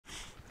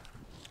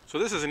So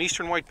this is an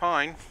eastern white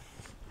pine,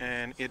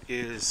 and it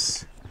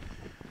is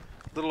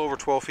a little over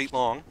 12 feet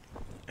long,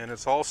 and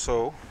it's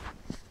also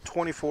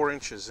 24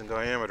 inches in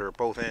diameter at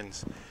both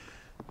ends.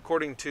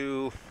 According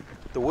to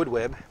the Wood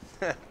Web,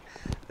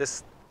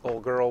 this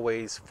old girl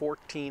weighs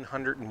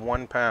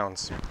 1,401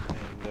 pounds,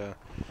 and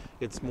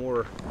it's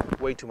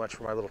way too much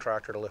for my little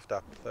tractor to lift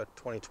up. The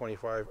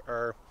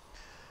 2025R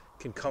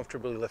can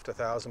comfortably lift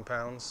 1,000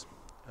 pounds.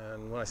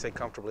 And when I say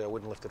comfortably, I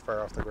wouldn't lift it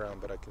far off the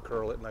ground, but I can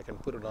curl it and I can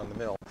put it on the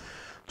mill.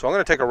 So I'm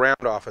going to take a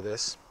round off of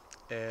this,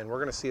 and we're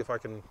going to see if I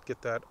can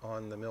get that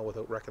on the mill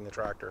without wrecking the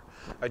tractor.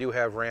 I do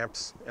have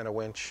ramps and a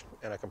winch,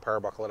 and I can power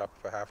buckle it up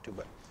if I have to,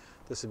 but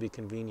this would be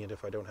convenient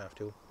if I don't have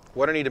to.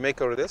 What I need to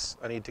make out of this,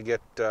 I need to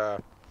get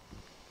some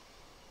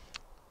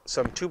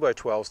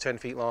 2x12s 10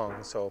 feet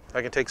long, so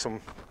I can take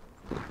some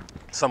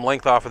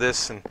length off of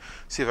this and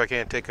see if I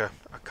can't take a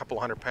couple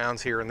hundred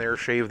pounds here and there,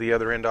 shave the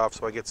other end off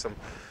so I get some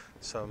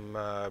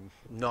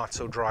not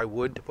so dry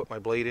wood to put my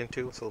blade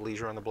into, so the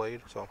leisure on the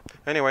blade. So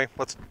anyway,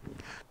 let's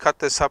cut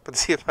this up and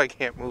see if I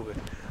can't move it.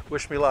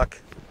 Wish me luck.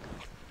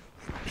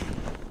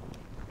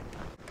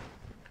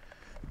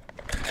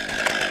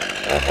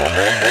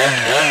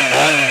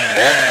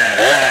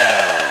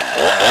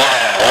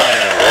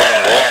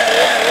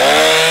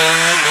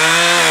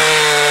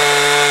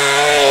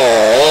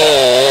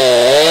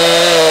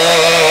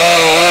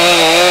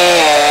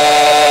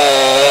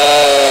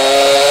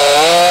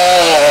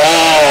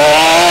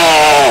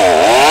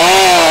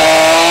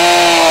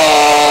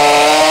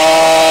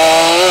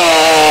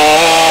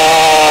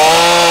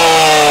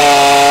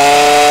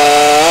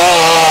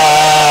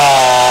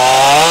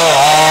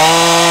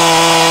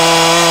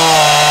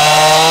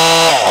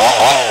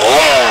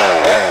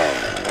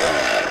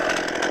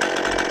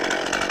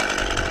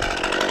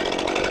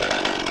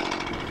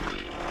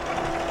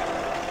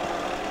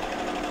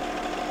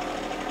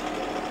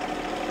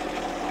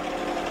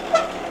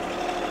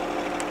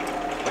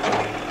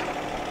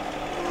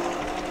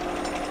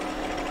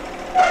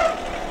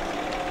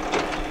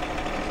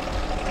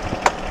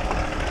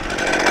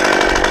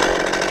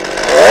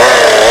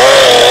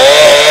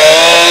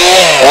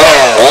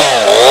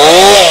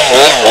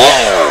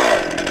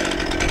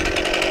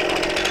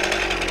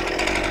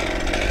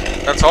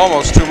 That's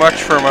almost too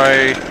much for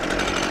my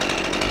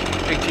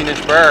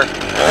 18-inch bar.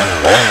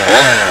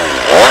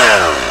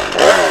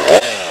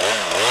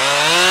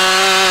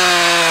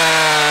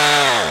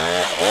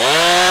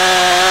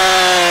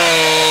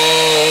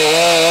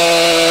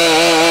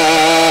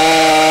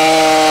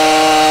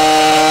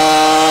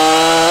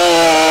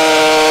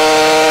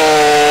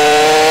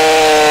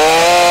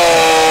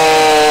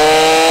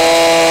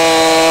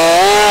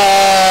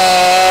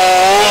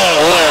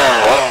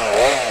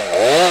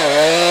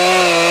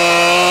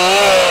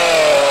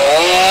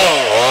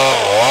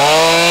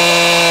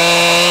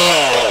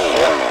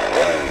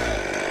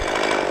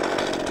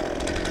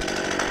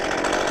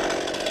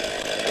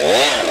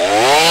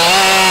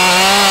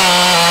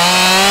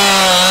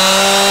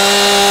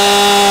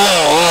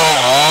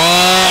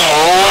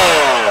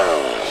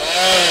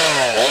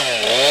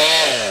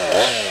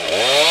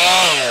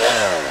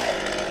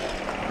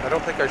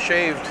 I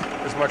shaved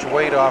as much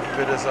weight off of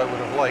it as I would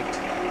have liked.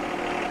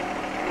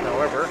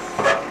 However,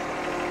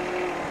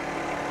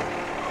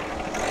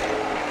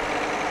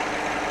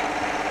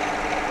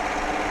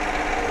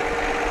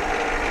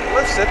 it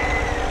lifts it,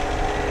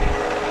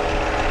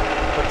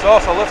 but it's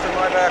also lifting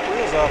my back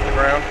wheels off the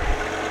ground.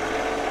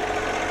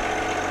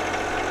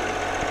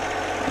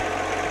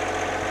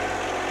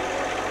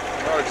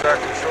 I'm not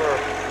exactly sure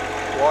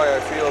why I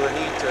feel the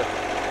need to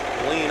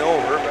lean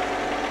over, but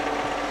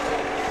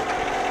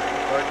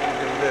I can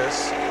do this,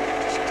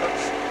 just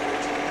touch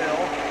the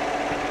mill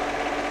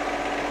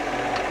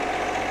and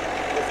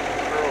lift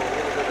and curl a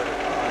little bit at a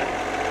time.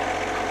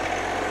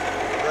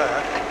 Like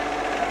that.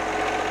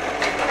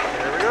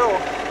 There we go.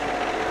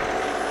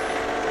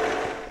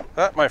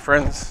 That, my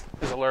friends,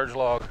 is a large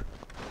log.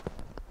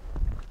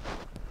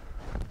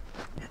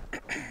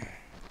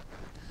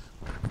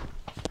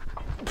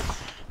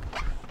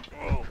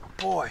 Oh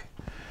boy.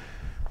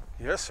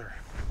 Yes, sir.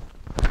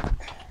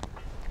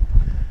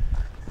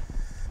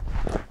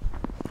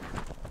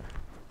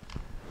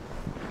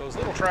 Those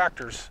little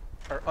tractors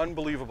are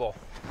unbelievable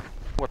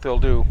what they'll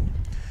do.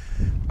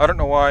 I don't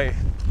know why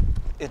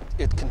it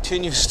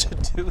continues to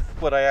do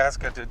what I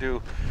ask it to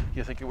do.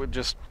 You think it would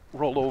just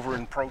roll over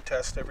and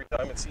protest every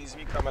time it sees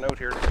me coming out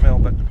here to the mill,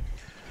 but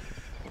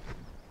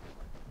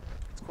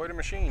it's quite a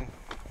machine.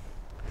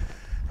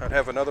 I'd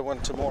have another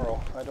one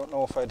tomorrow. I don't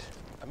know if I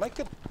might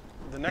get,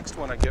 the next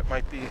one I get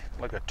might be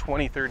like a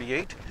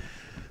 2038.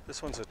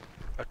 This one's a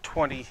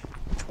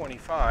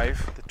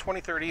 2025. The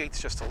 2038 is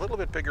just a little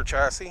bit bigger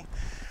chassis,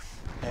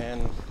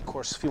 and of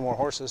course a few more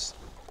horses.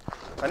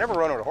 I never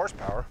run out of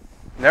horsepower.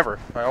 Never.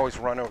 I always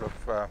run out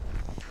of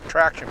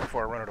traction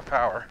before I run out of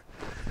power.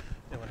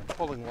 And when I'm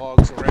pulling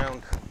logs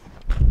around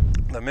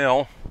the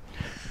mill,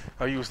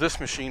 I use this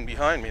machine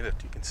behind me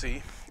that you can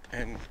see,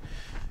 and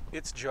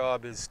its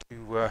job is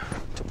to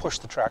push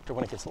the tractor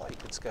when it gets light.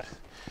 It's got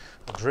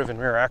a driven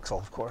rear axle,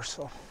 of course,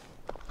 so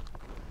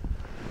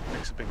it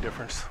makes a big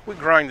difference. We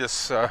grind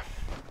this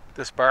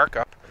this bark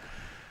up,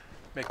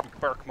 make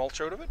bark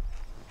mulch out of it,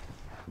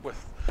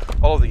 with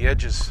all of the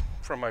edges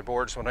from my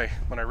boards when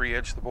I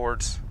re-edge the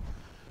boards.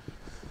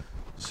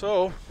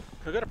 So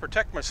I've got to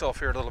protect myself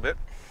here a little bit.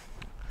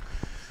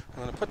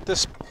 I'm going to put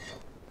this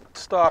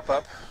stop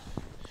up.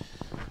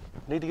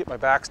 I need to get my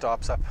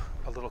backstops up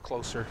a little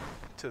closer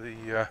to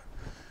the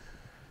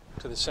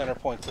center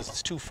point because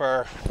it's too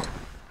far.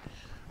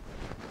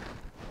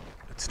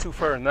 It's too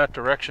far in that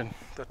direction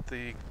that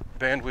the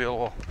band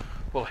wheel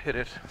will hit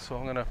it. So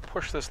I'm going to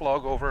push this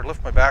log over,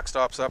 lift my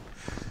backstops up,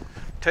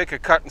 take a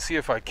cut and see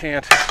if I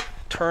can't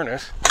turn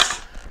it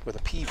with a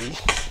PV.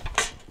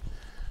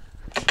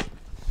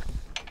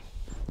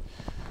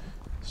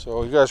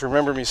 So you guys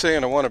remember me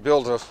saying I want to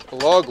build a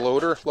log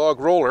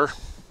roller.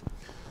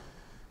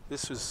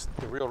 This is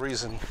the real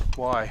reason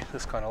why,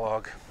 this kind of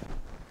log.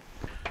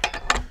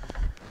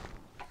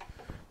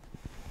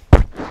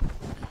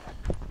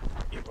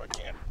 If I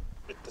can't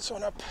get this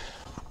one up.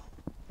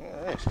 All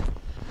right, a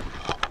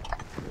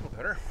little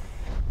better.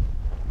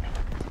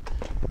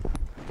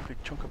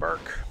 Big chunk of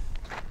bark.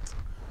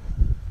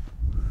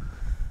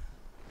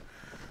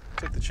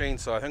 Take the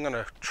chainsaw. I think I'm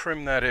going to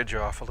trim that edge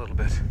off a little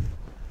bit.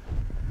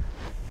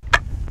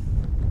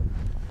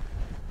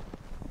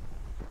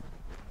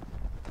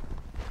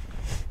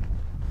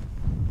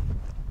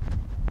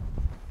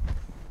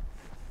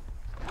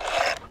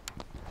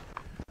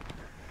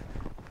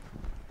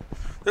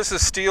 This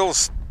is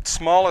Stihl's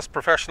smallest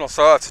professional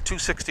saw. It's a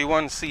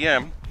 261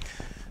 cm,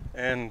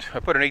 and I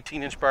put an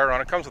 18-inch bar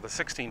on it. It comes with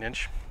a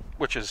 16-inch,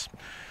 which is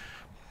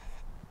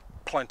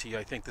plenty,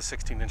 I think, the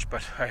 16-inch,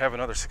 but I have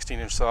another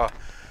 16-inch saw,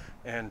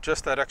 and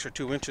just that extra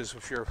 2 inches,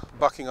 if you're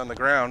bucking on the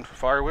ground,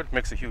 firewood,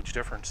 makes a huge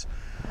difference.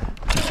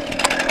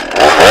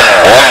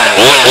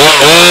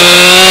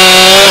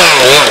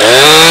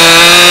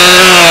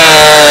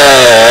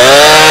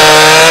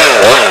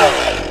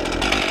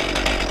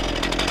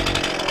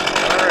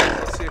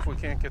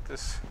 Get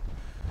this,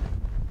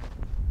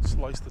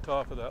 slice the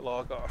top of that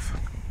log off.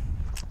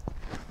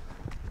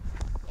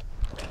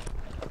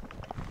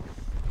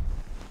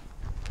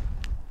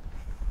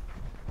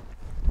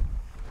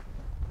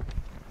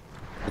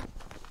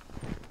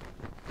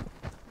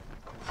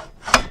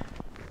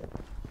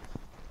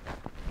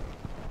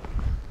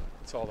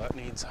 That's all that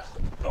needs.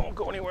 Don't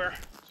go anywhere.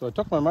 So I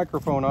took my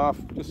microphone off,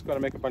 just got to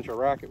make a bunch of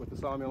racket with the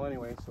sawmill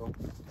anyway, so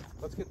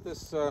let's get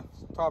this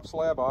top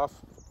slab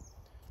off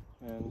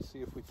and see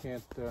if we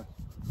can't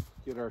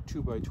get our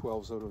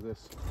 2x12s out of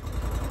this.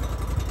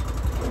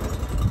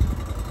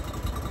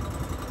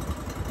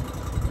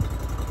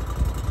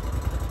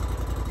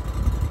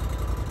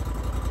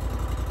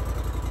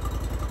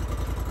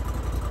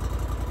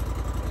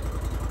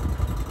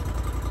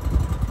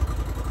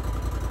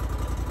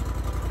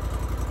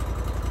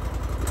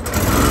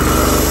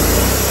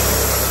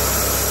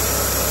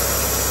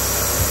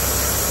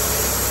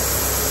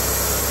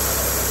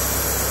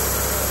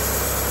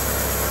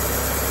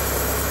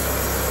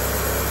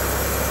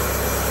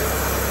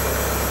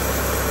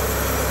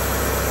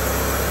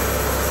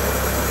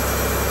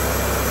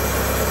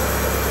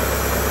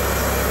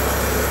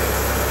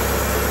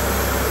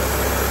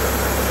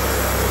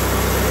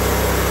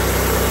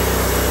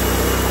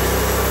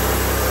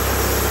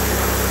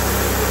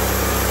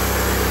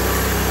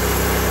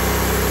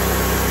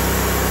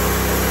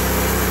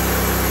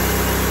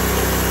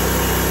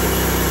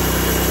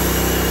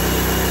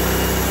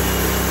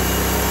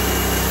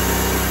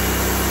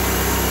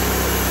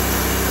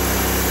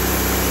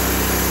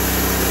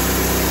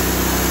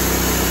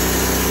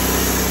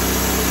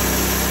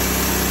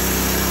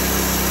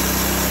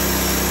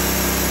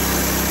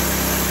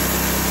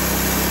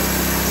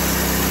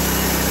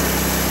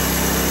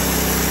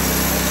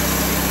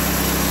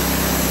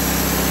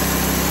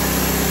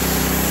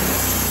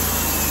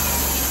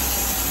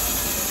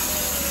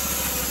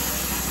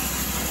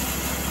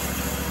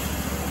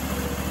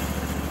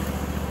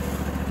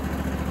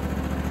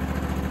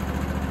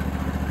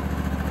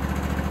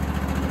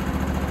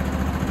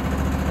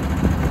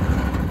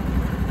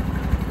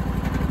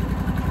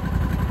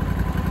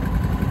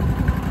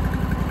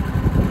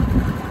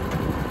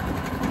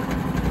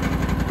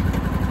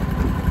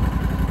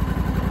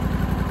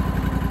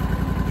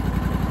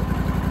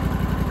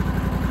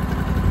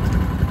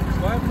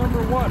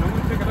 Number one, I'm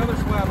going to take another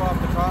slab off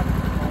the top. I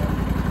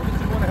just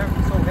didn't want to have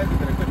it so heavy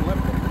that I couldn't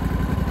lift it.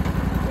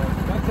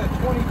 That's at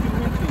 22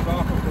 inches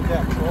off of the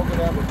deck, so I'll go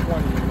down to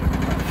 20 and make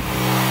it cut.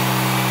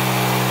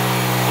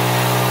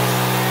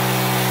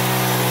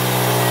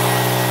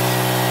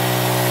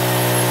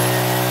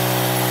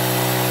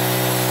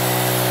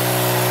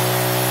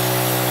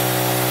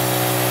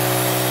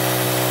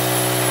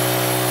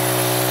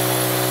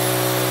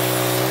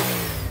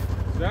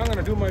 So now I'm going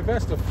to do my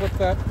best to flip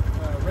that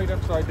right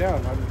upside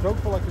down. I'm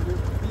doubtful I can do it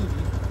with the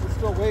PV. It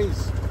still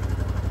weighs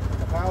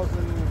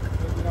 1,000,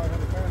 maybe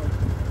 900 pounds.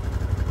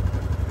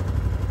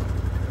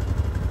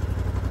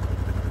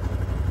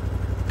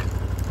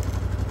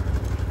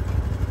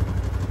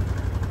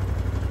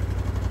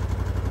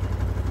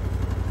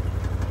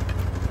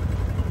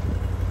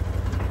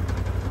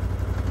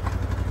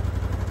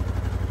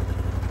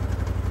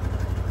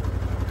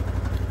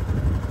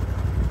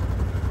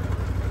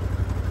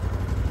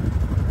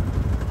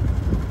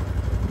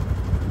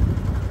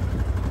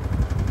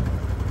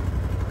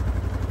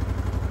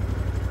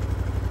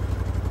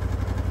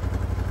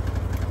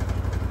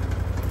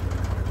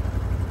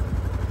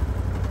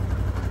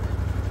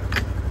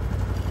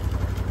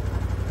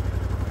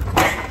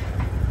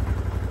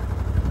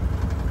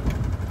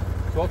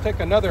 take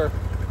another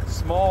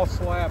small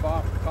slab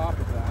off the top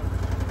of that and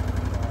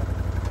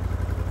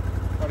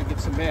try to get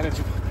some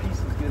manageable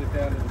pieces, get it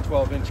down to the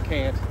 12-inch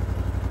cant.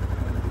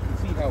 And you can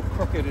see how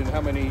crooked and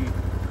how many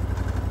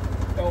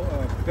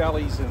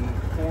bellies and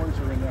horns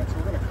are in that. So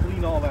we're going to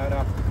clean all that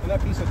up. And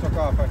that piece I took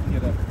off, I can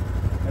get an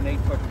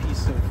 8-foot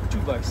piece of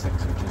 2x6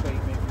 or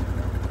 2x8 maybe.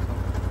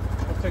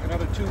 So let's take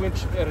another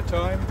 2-inch at a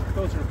time.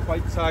 Those are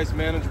bite-sized,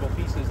 manageable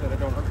pieces that I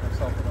don't hurt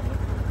myself when I'm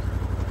lifting them.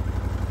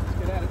 Let's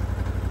get at it.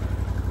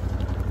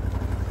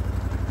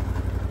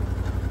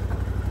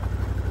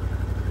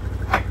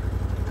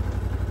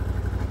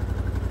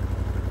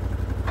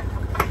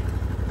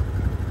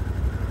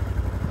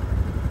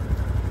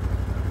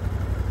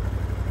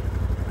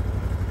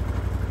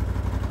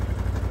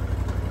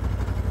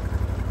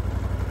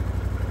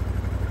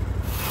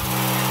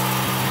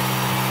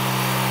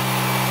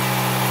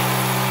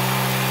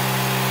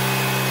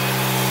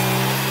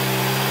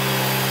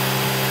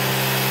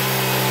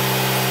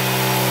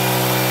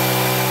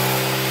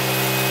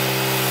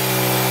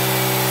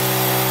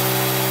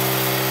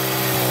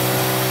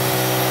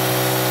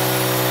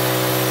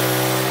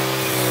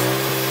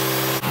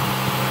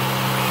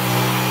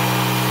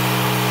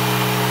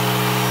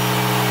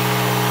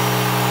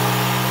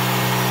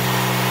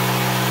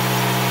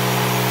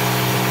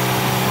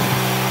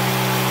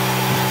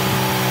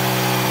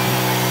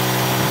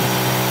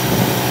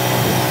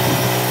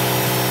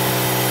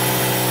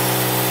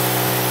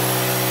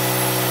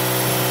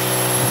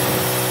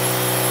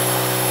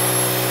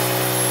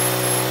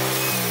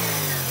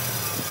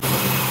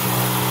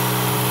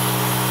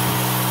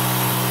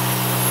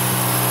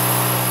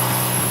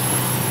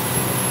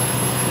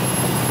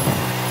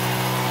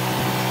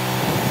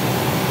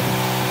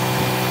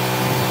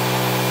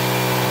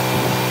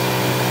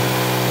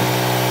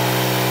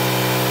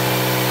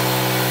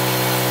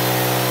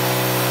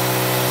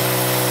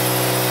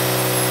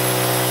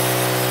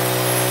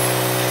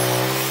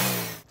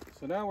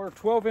 Now we're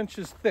 12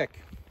 inches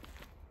thick.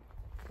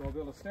 So I'll be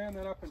able to stand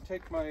that up and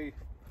take my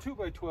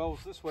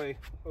 2x12s this way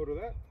out of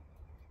that.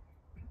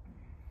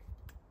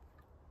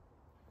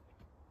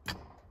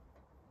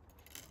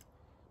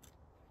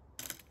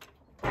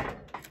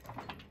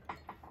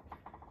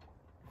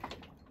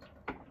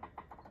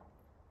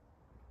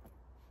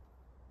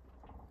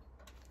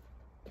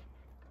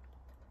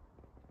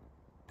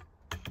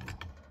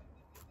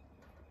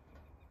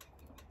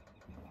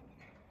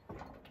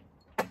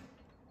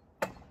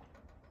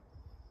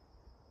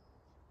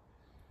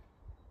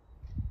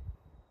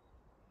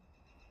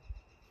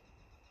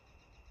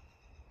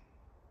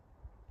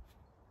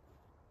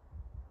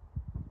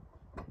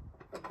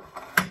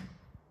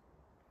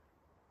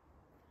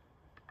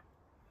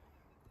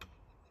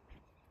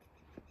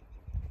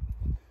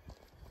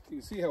 You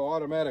can see how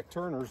automatic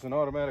turners and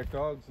automatic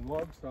dogs and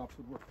log stops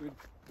would work good.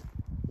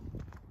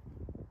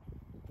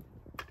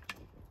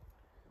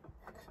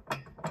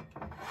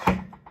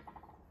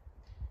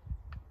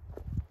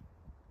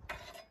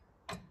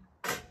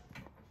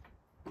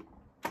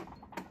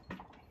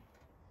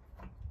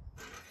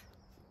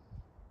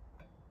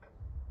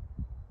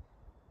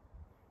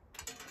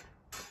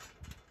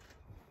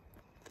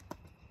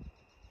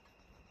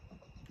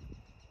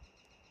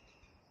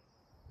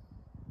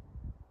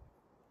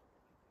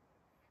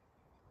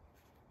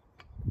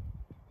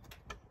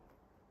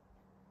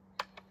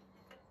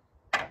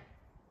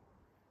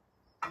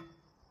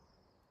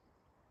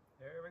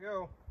 There we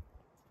go.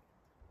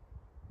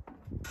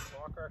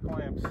 Lock our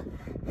clamps.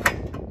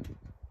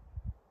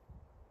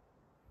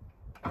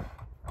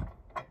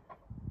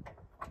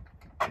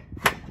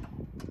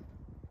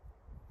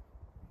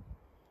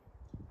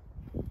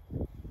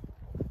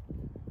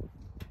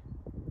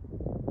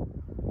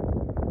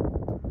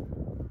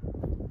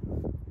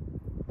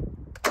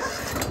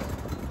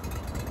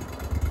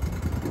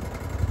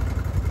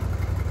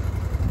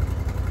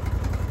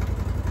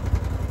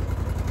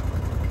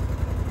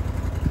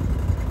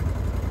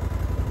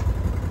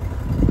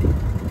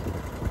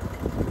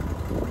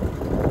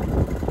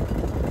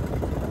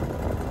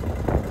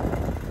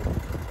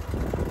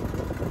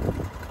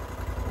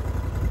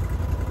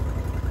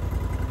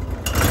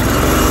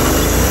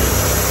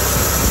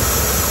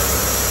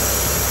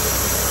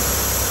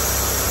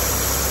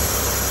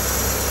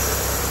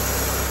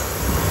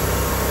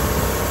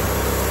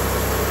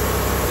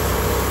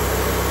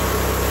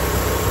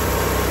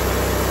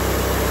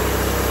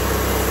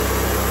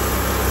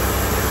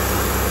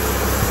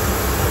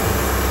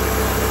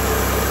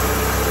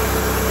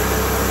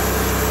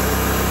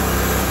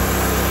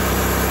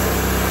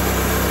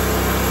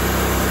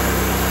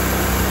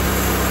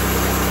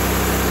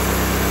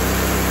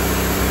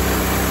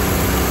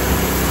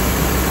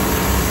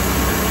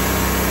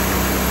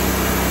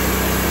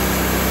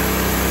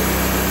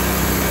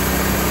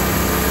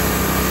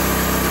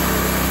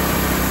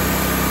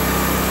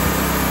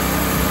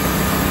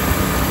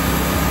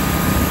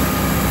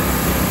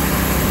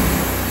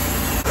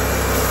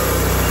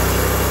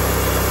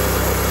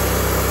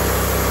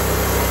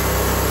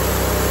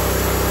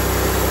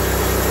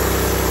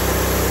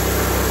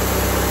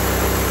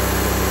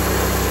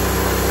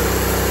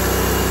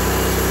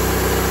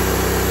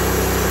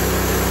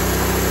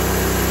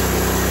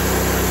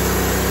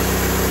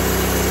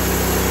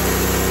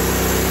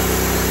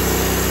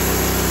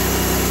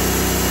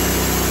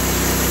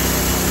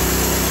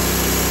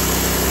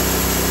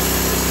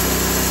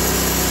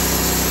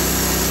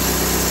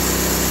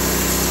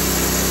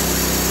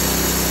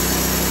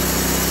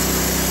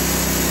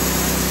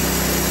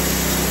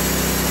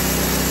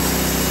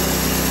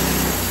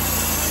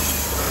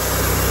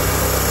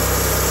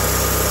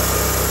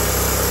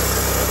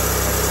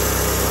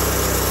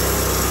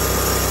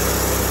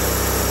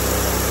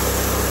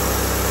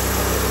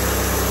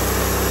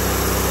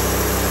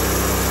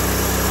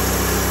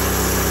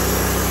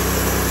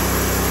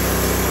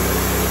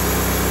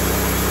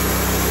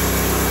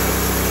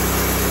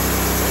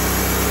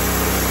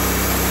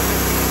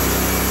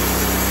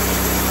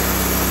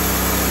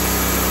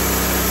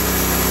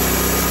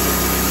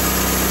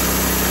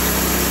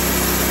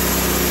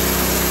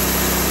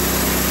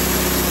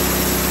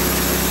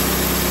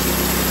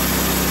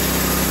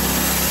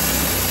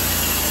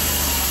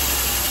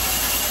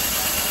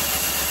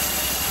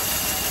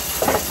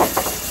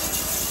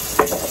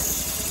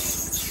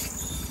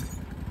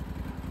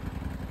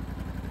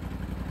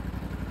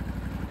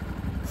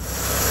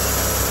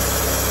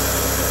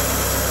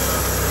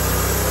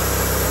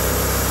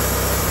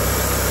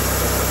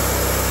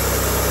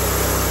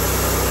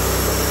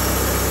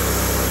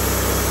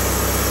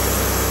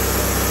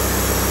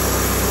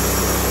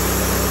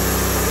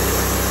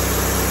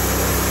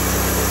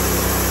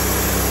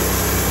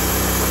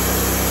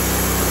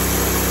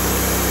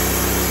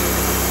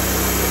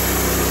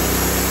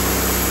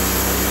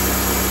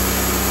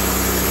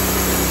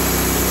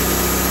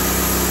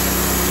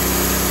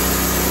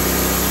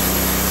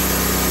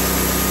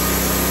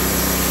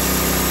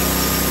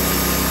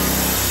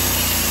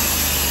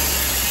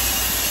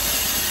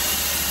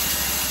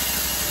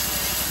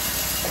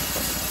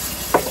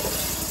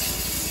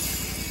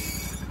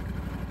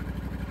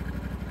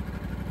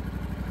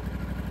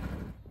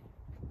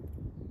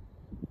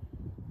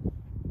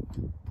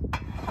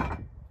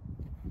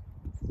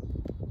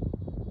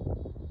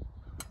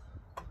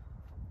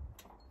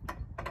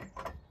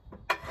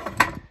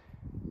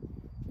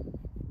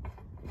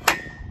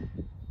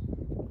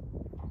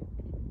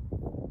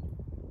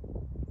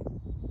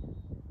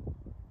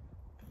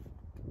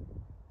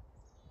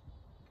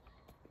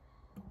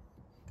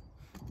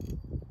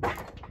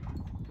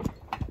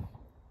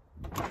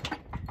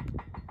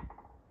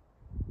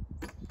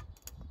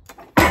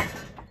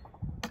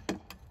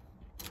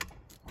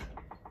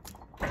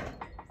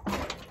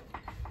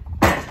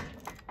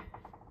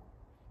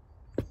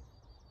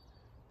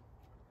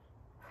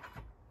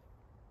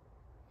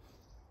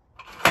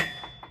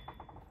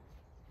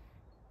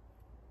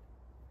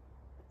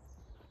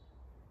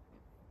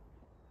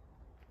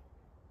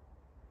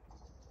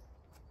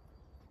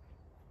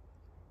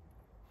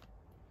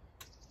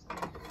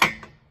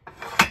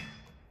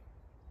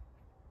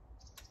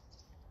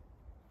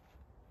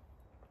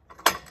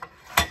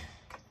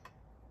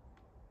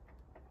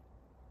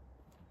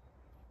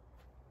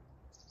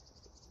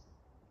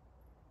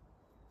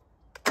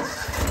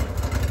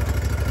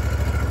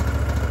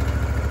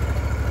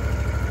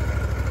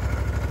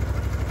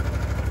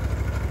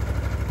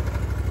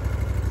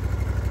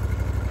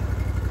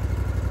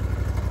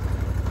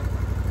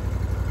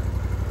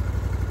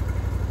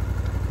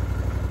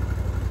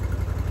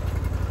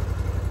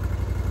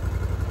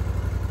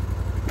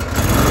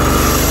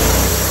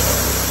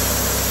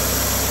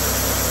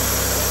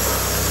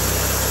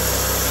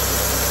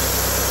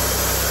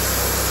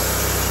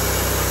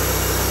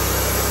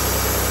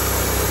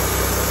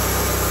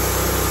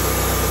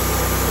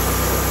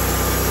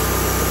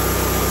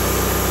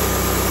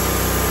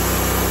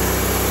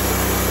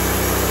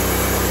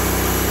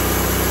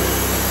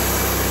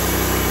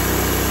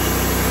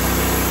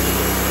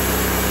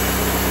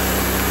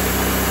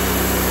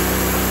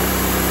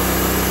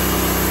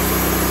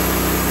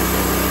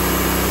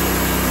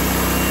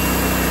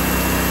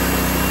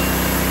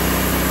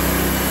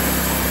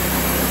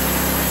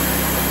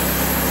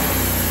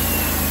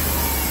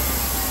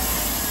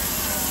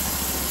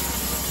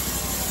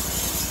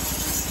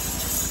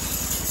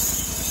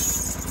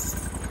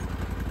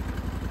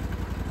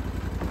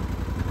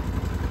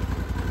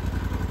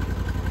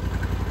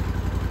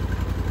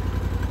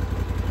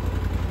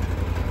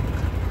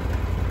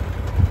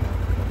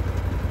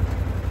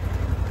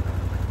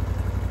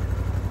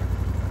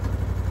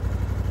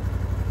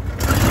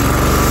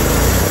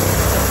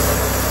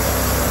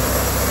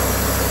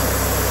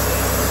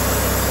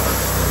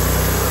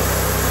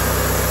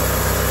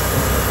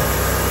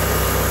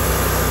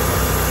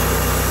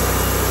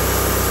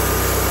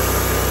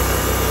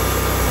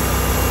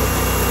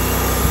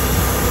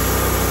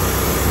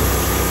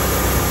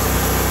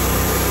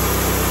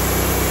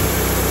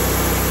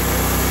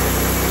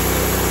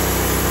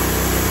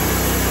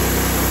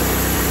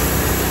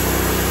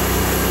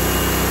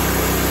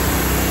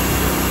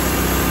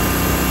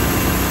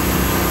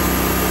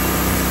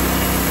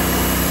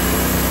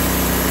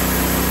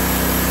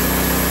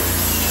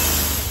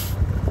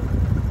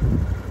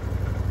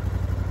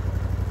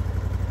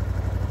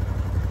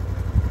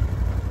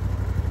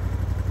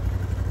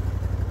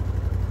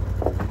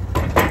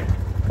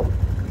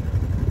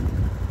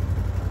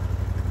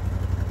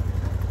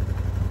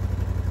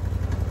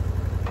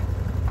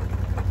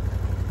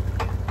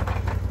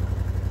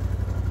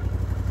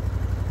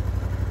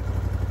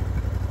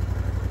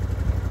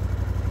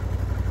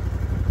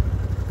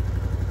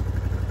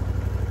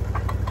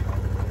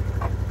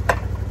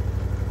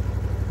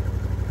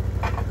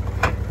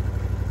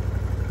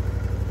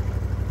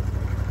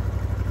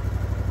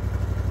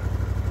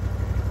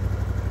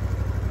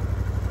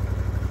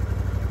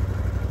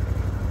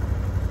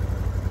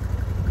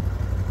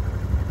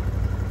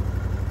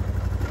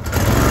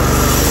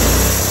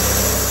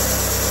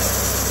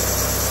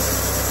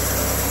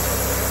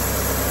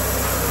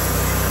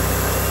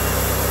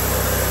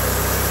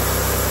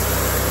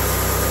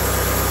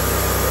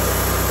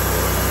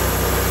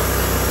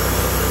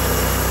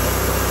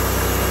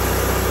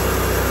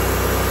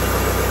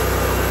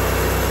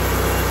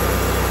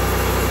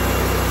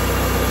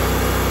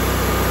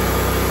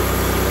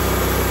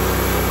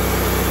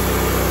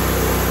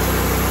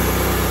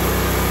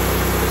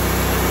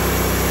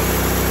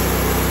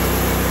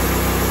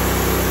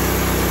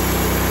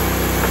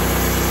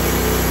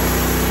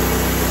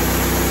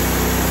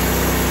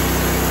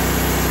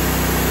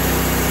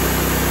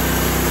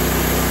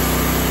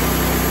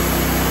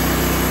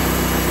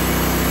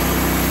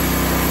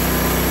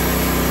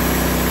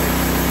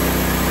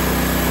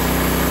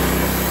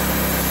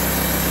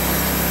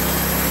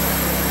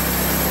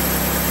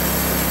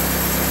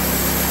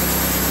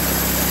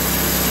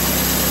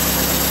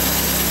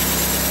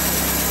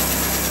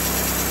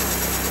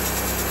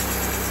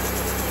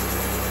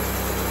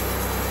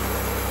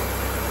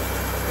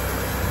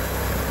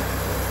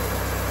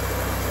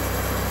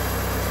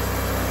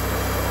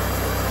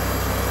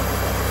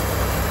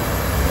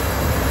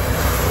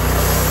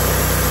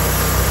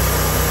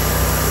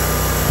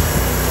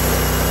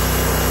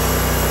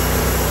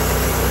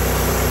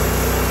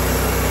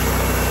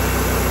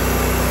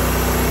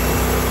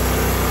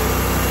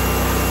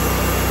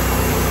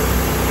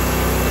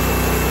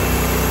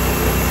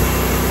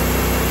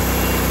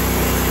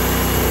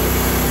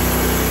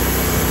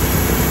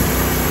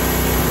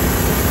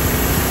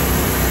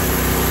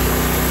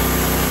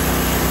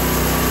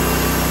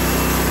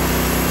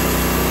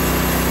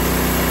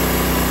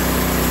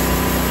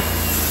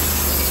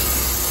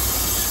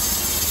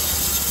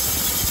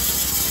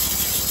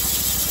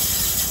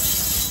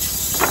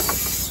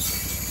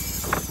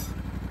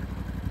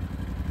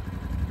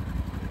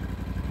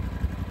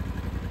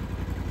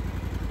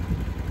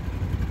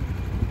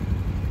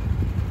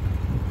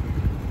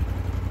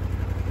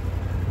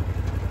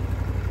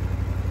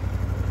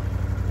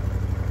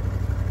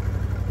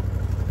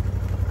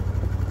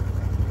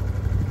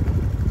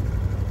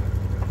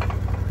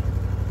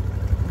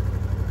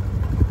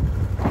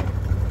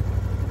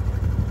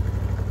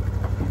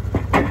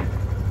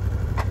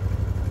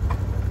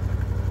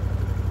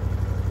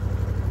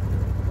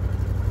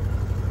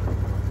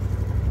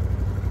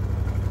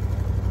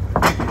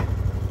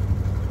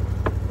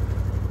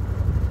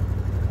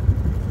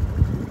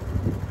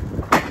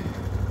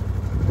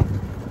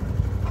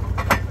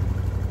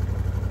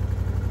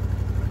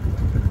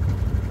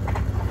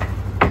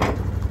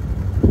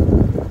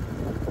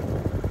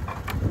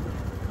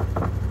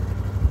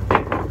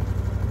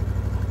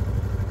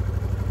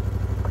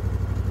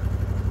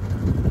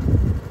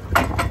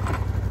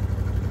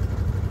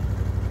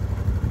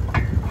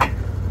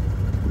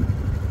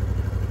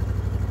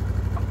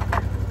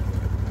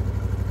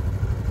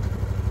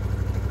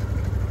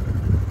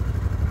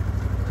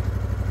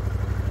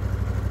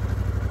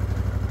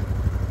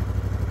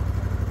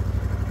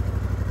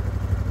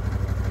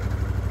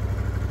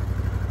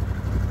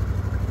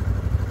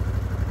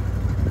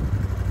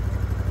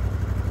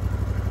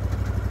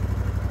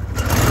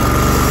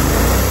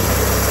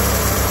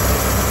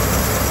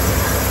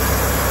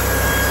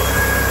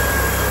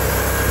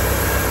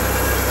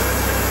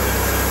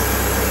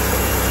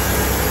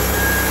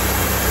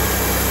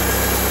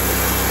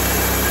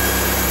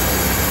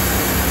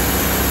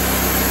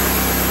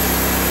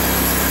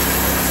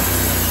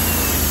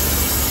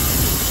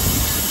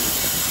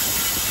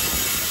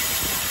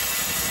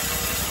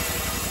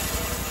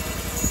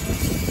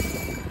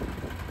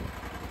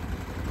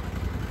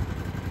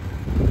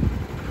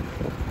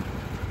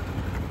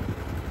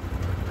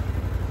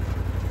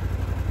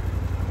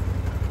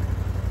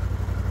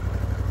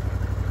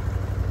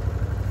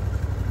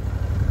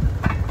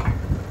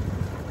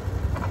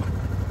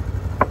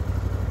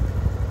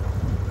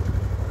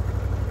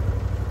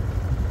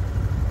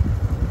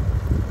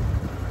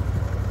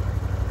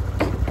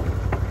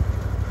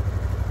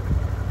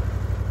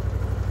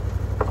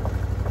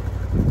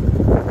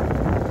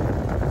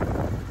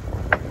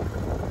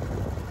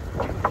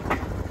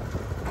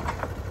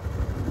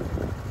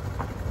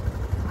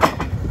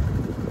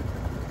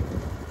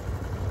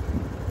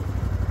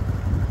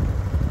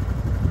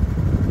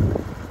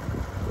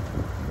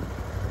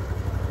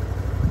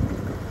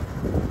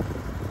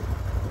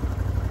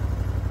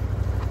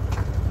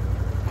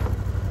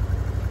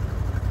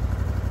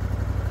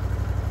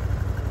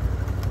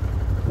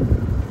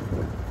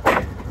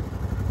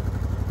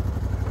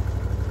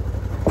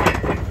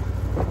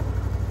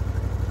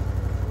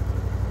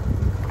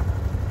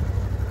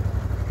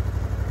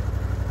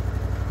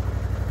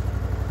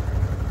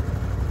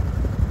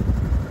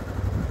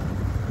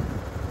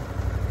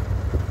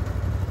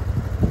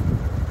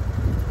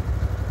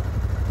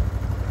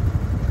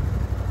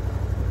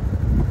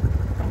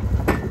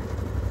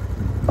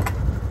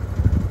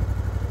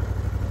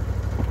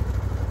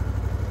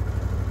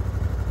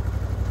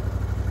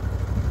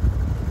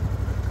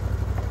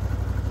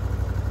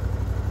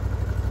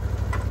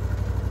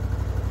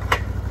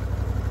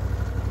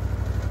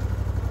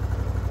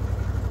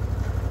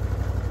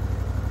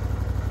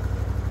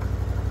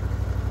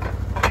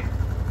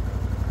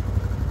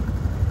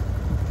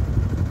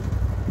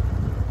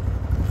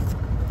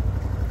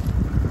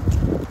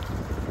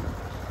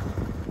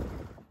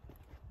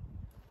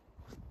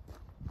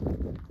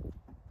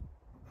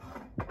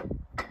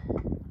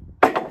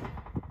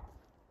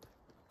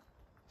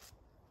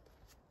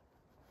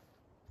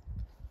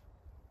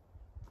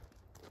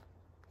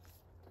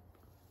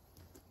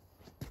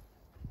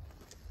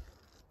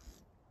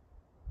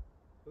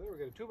 So there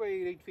we go, 2 by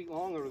 8, 8 feet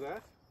long out of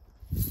that.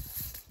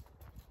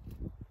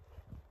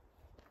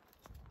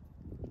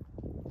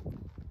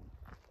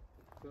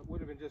 That would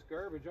have been just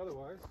garbage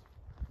otherwise.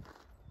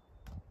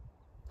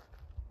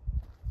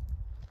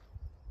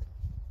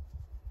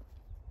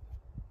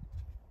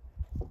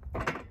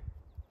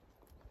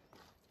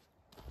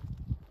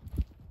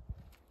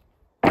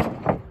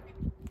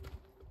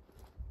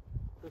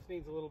 This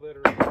needs a little bit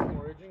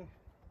more edging.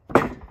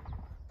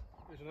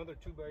 There's another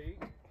 2 by 8.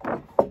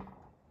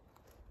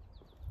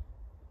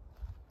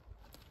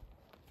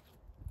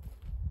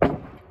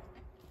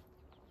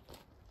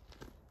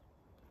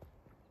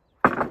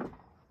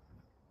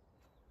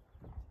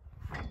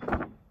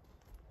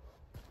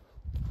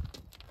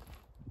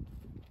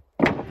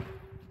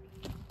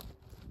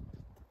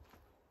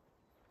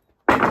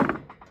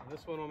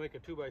 This one I'll make a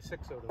 2 by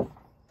 6 out of.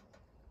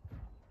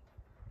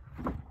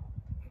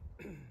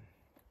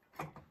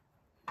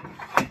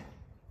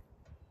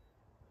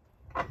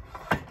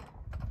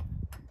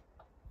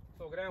 So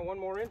we'll go down 1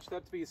 more inch,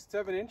 that'll be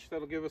 7 inch.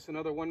 That'll give us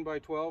another 1 by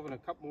 12 and a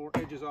couple more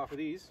edges off of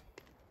these.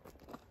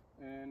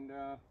 And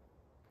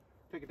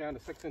take it down to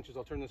 6 inches.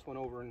 I'll turn this one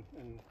over and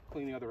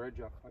clean the other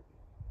edge up.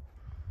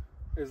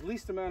 As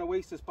least amount of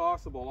waste as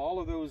possible. All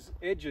of those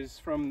edges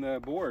from the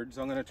boards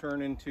I'm going to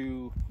turn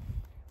into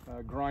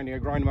grinding. I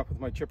grind them up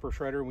with my chipper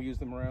shredder, and we use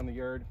them around the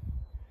yard.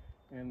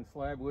 And the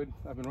slab wood,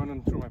 I've been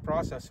running through my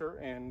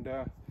processor and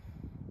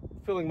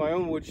filling my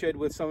own woodshed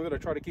with some of it. I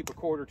try to keep a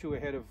quart or 2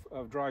 ahead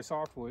of dry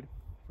softwood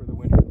for the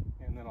winter,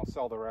 and then I'll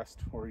sell the rest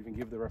or even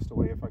give the rest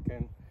away if I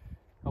can.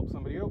 Help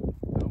somebody out.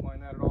 I don't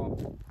mind that at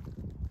all.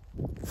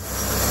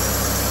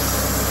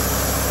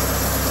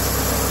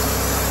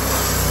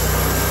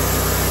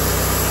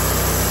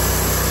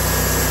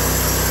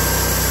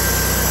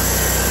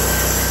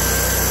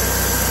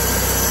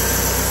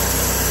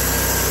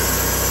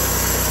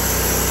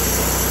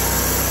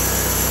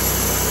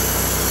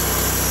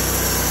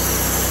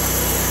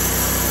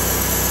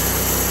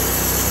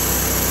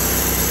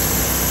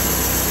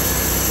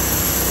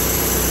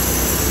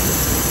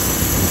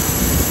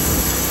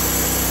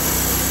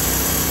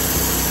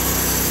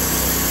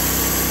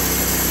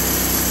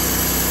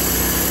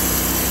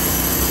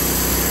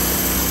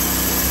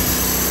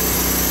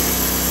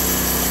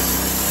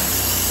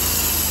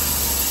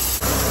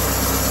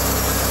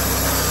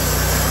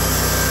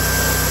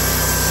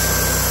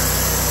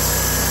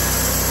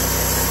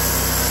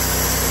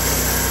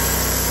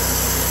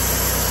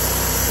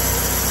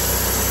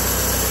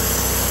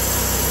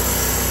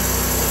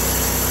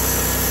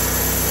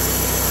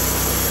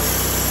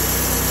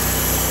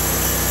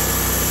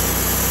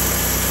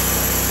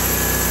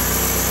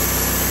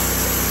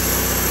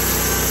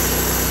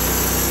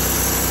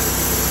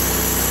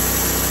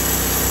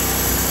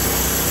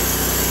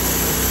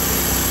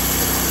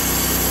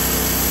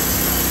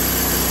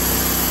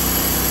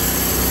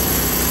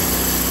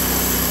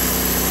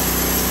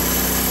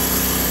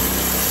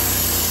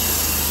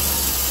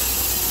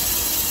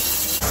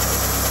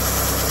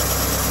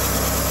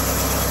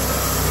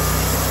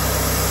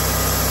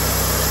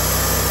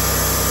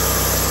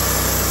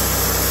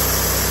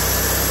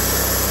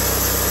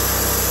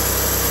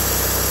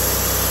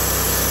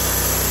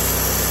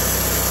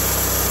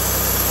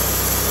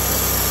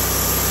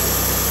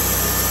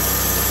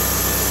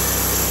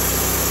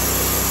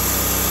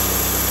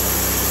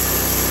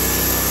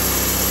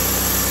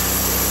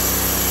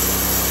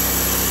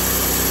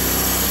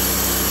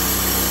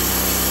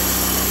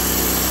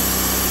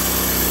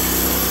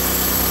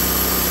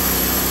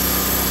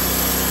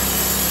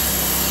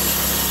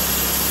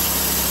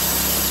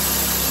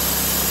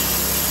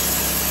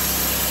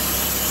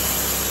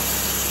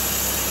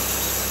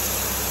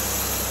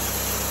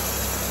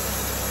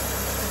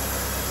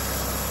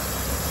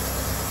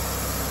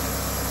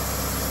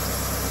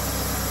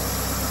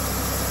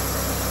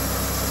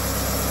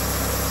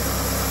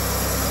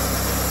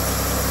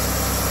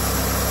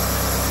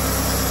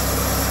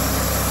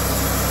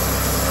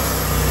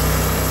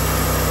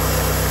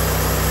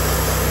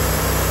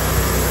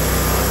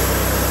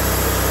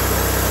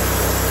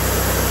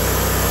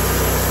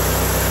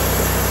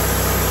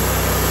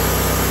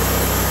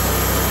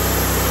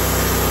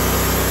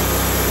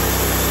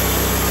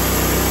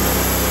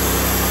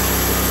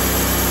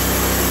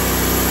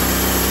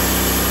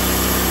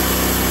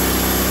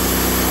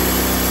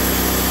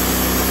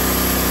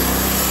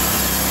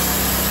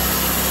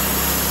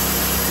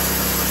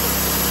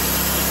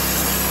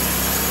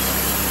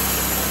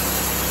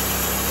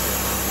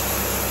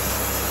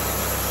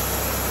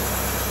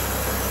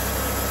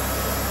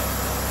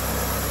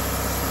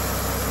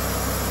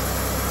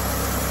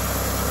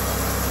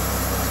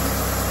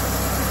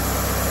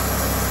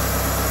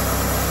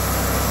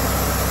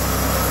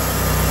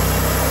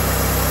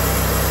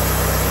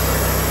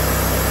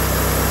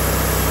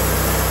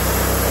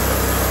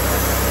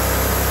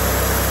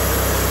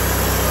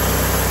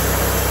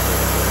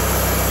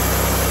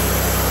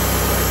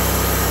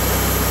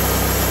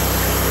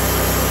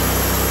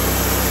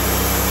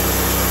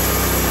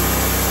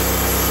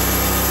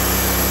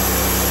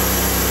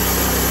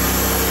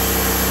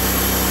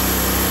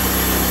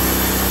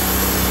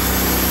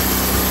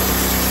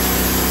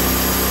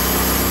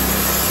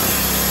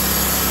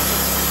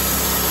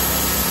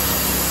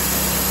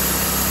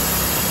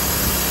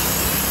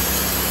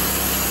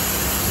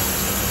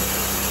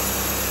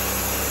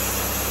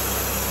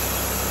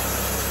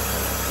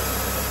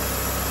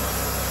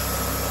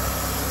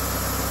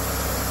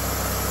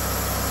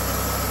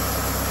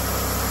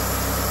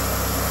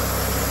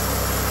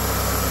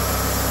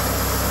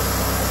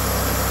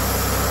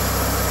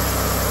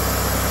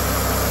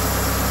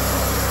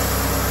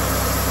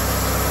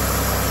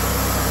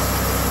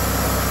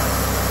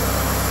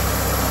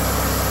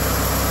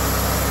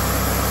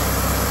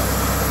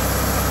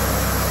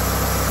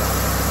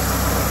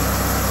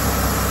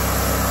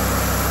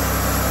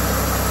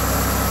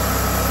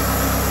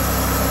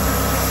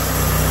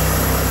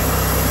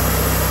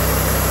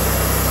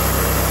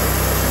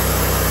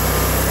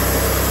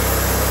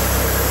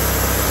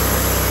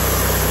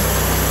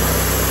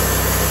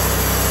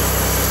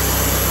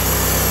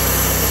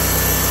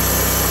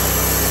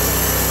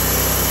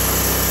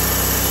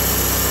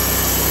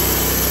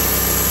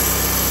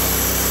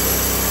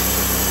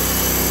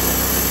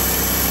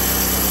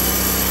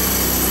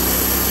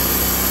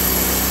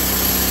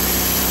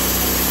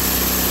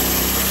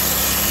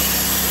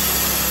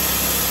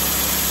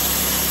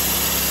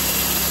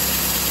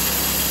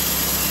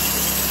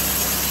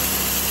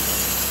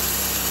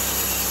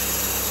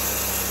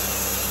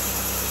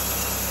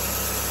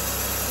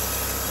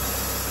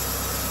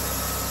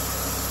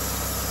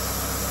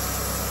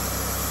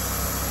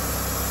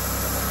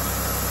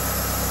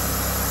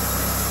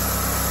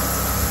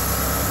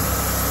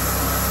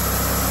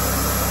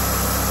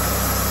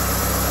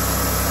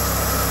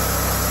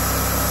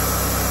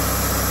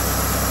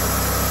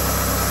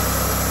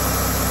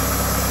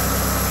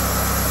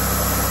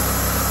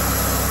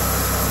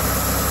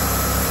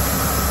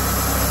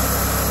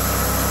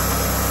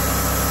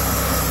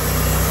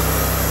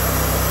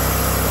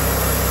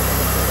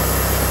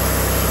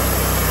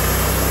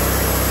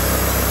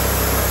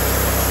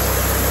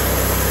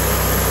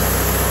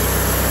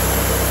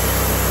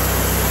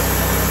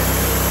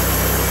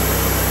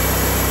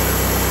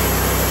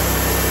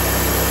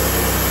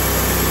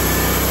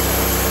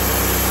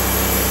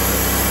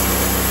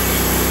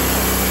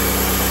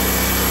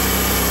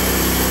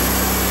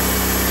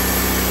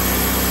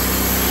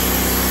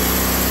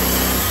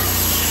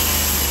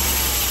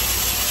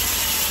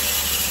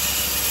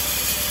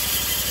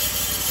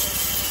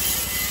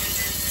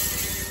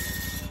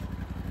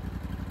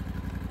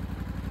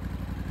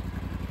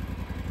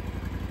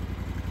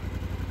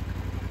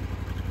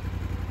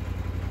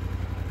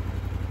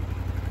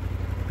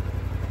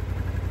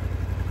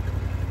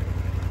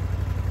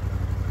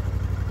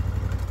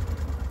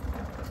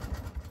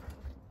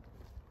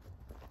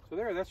 So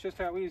there, that's just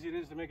how easy it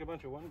is to make a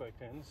bunch of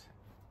 1x10s.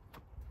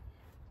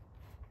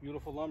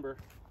 Beautiful lumber.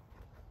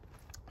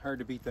 Hard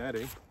to beat that,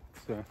 eh?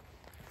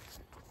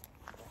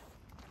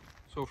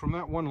 So from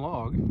that one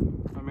log,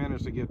 I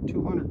managed to get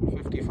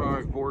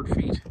 255 board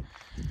feet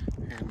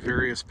and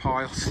various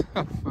piles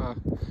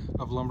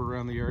of lumber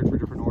around the yard for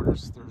different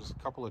orders. There's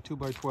a couple of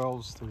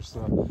 2x12s, there's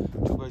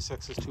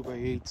 2x6s,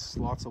 2x8s,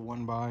 lots of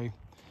 1x,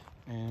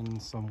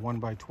 and some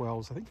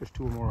 1x12s. I think there's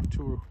two or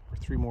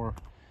three more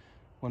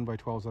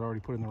 1x12s that I already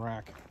put in the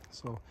rack.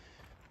 So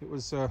it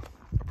was a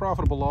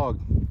profitable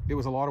log. It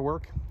was a lot of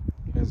work.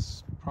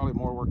 It's probably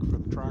more work for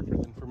the tractor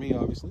than for me,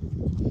 obviously.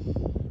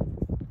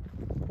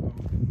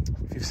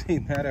 If you've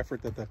seen that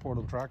effort that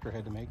portable tractor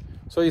had to make.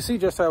 So you see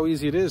just how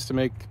easy it is to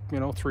make, you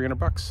know, 300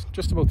 bucks,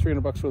 just about 300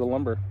 bucks worth of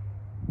lumber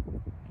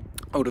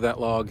out of that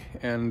log.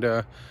 And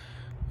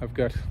I've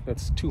got,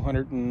 that's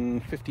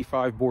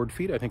 255 board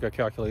feet, I think I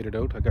calculated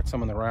out. I got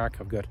some in the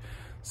rack, I've got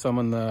some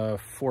on the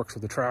forks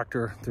of the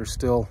tractor. There's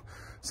still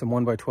some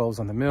 1x12s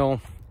on the mill,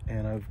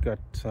 and I've got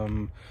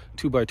some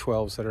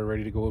 2x12s that are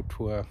ready to go out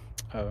to a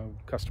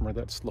customer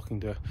that's looking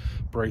to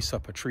brace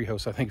up a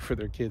treehouse, I think, for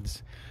their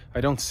kids.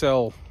 I don't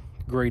sell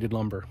graded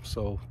lumber,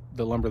 so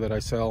the lumber that I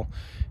sell,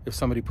 if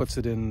somebody puts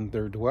it in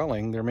their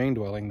dwelling, their main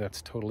dwelling,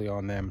 that's totally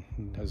on them.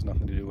 It has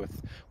nothing to do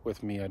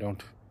with me. I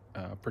don't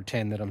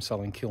pretend that I'm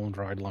selling kiln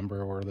dried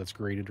lumber or that's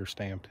graded or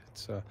stamped.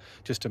 It's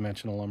just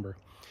dimensional lumber.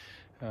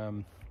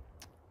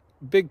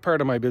 Big part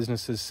of my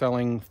business is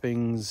selling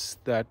things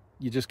that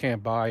you just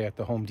can't buy at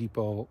the Home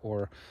Depot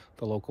or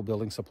the local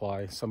building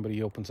supply.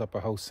 Somebody opens up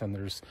a house and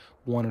there's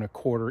 1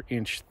 1/4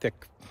 inch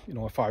thick, you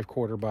know, a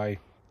 5/4 by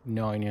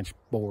 9 inch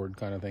board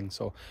kind of thing.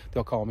 So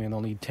they'll call me and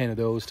they'll need 10 of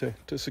those to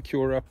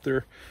secure up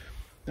their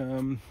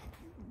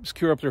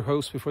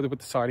house before they put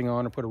the siding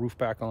on or put a roof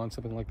back on,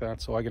 something like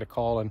that. So I get a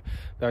call, and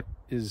that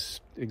is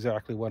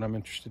exactly what I'm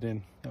interested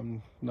in.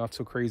 I'm not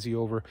so crazy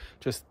over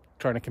just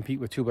trying to compete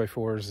with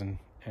 2x4s and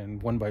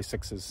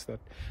 1x6s. That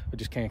I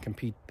just can't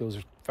compete. Those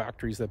are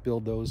factories that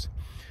build those,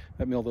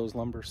 that mill those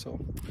lumber. So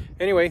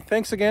anyway,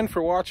 thanks again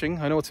for watching.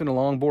 I know it's been a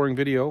long, boring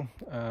video.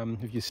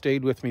 If you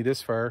stayed with me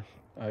this far,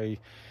 I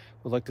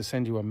would like to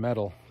send you a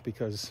medal,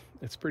 because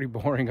it's pretty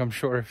boring, I'm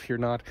sure, if you're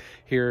not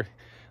here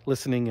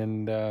listening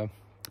and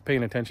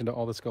paying attention to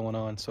all that's going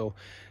on. So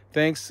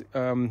thanks.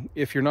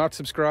 If you're not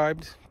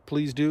subscribed,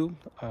 please do.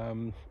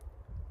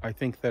 I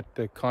think that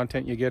the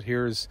content you get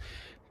here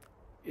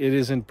it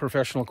isn't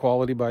professional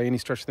quality by any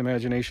stretch of the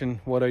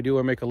imagination. What I do,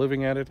 I make a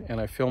living at it,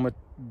 and I film it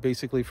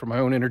basically for my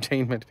own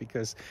entertainment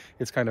because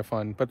it's kind of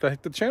fun. But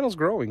the channel's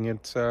growing.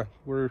 It's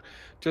we're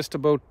just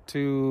about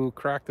to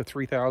crack the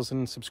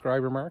 3,000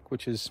 subscriber mark,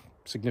 which is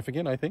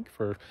significant, I think.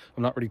 I'm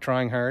not really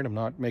trying hard. I'm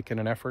not making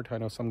an effort. I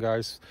know some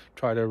guys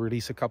try to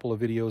release a couple of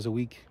videos a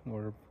week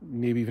or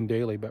maybe even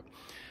daily, but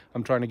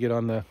I'm trying to get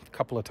on the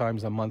couple of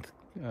times a month,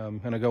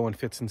 and I go in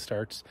fits and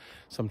starts.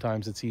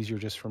 Sometimes it's easier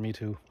just for me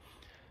to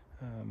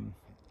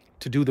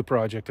do the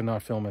project and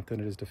not film it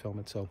than it is to film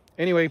it. So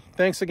anyway,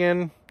 thanks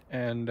again,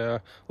 and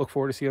look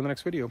forward to seeing you on the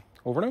next video.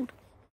 Over and out.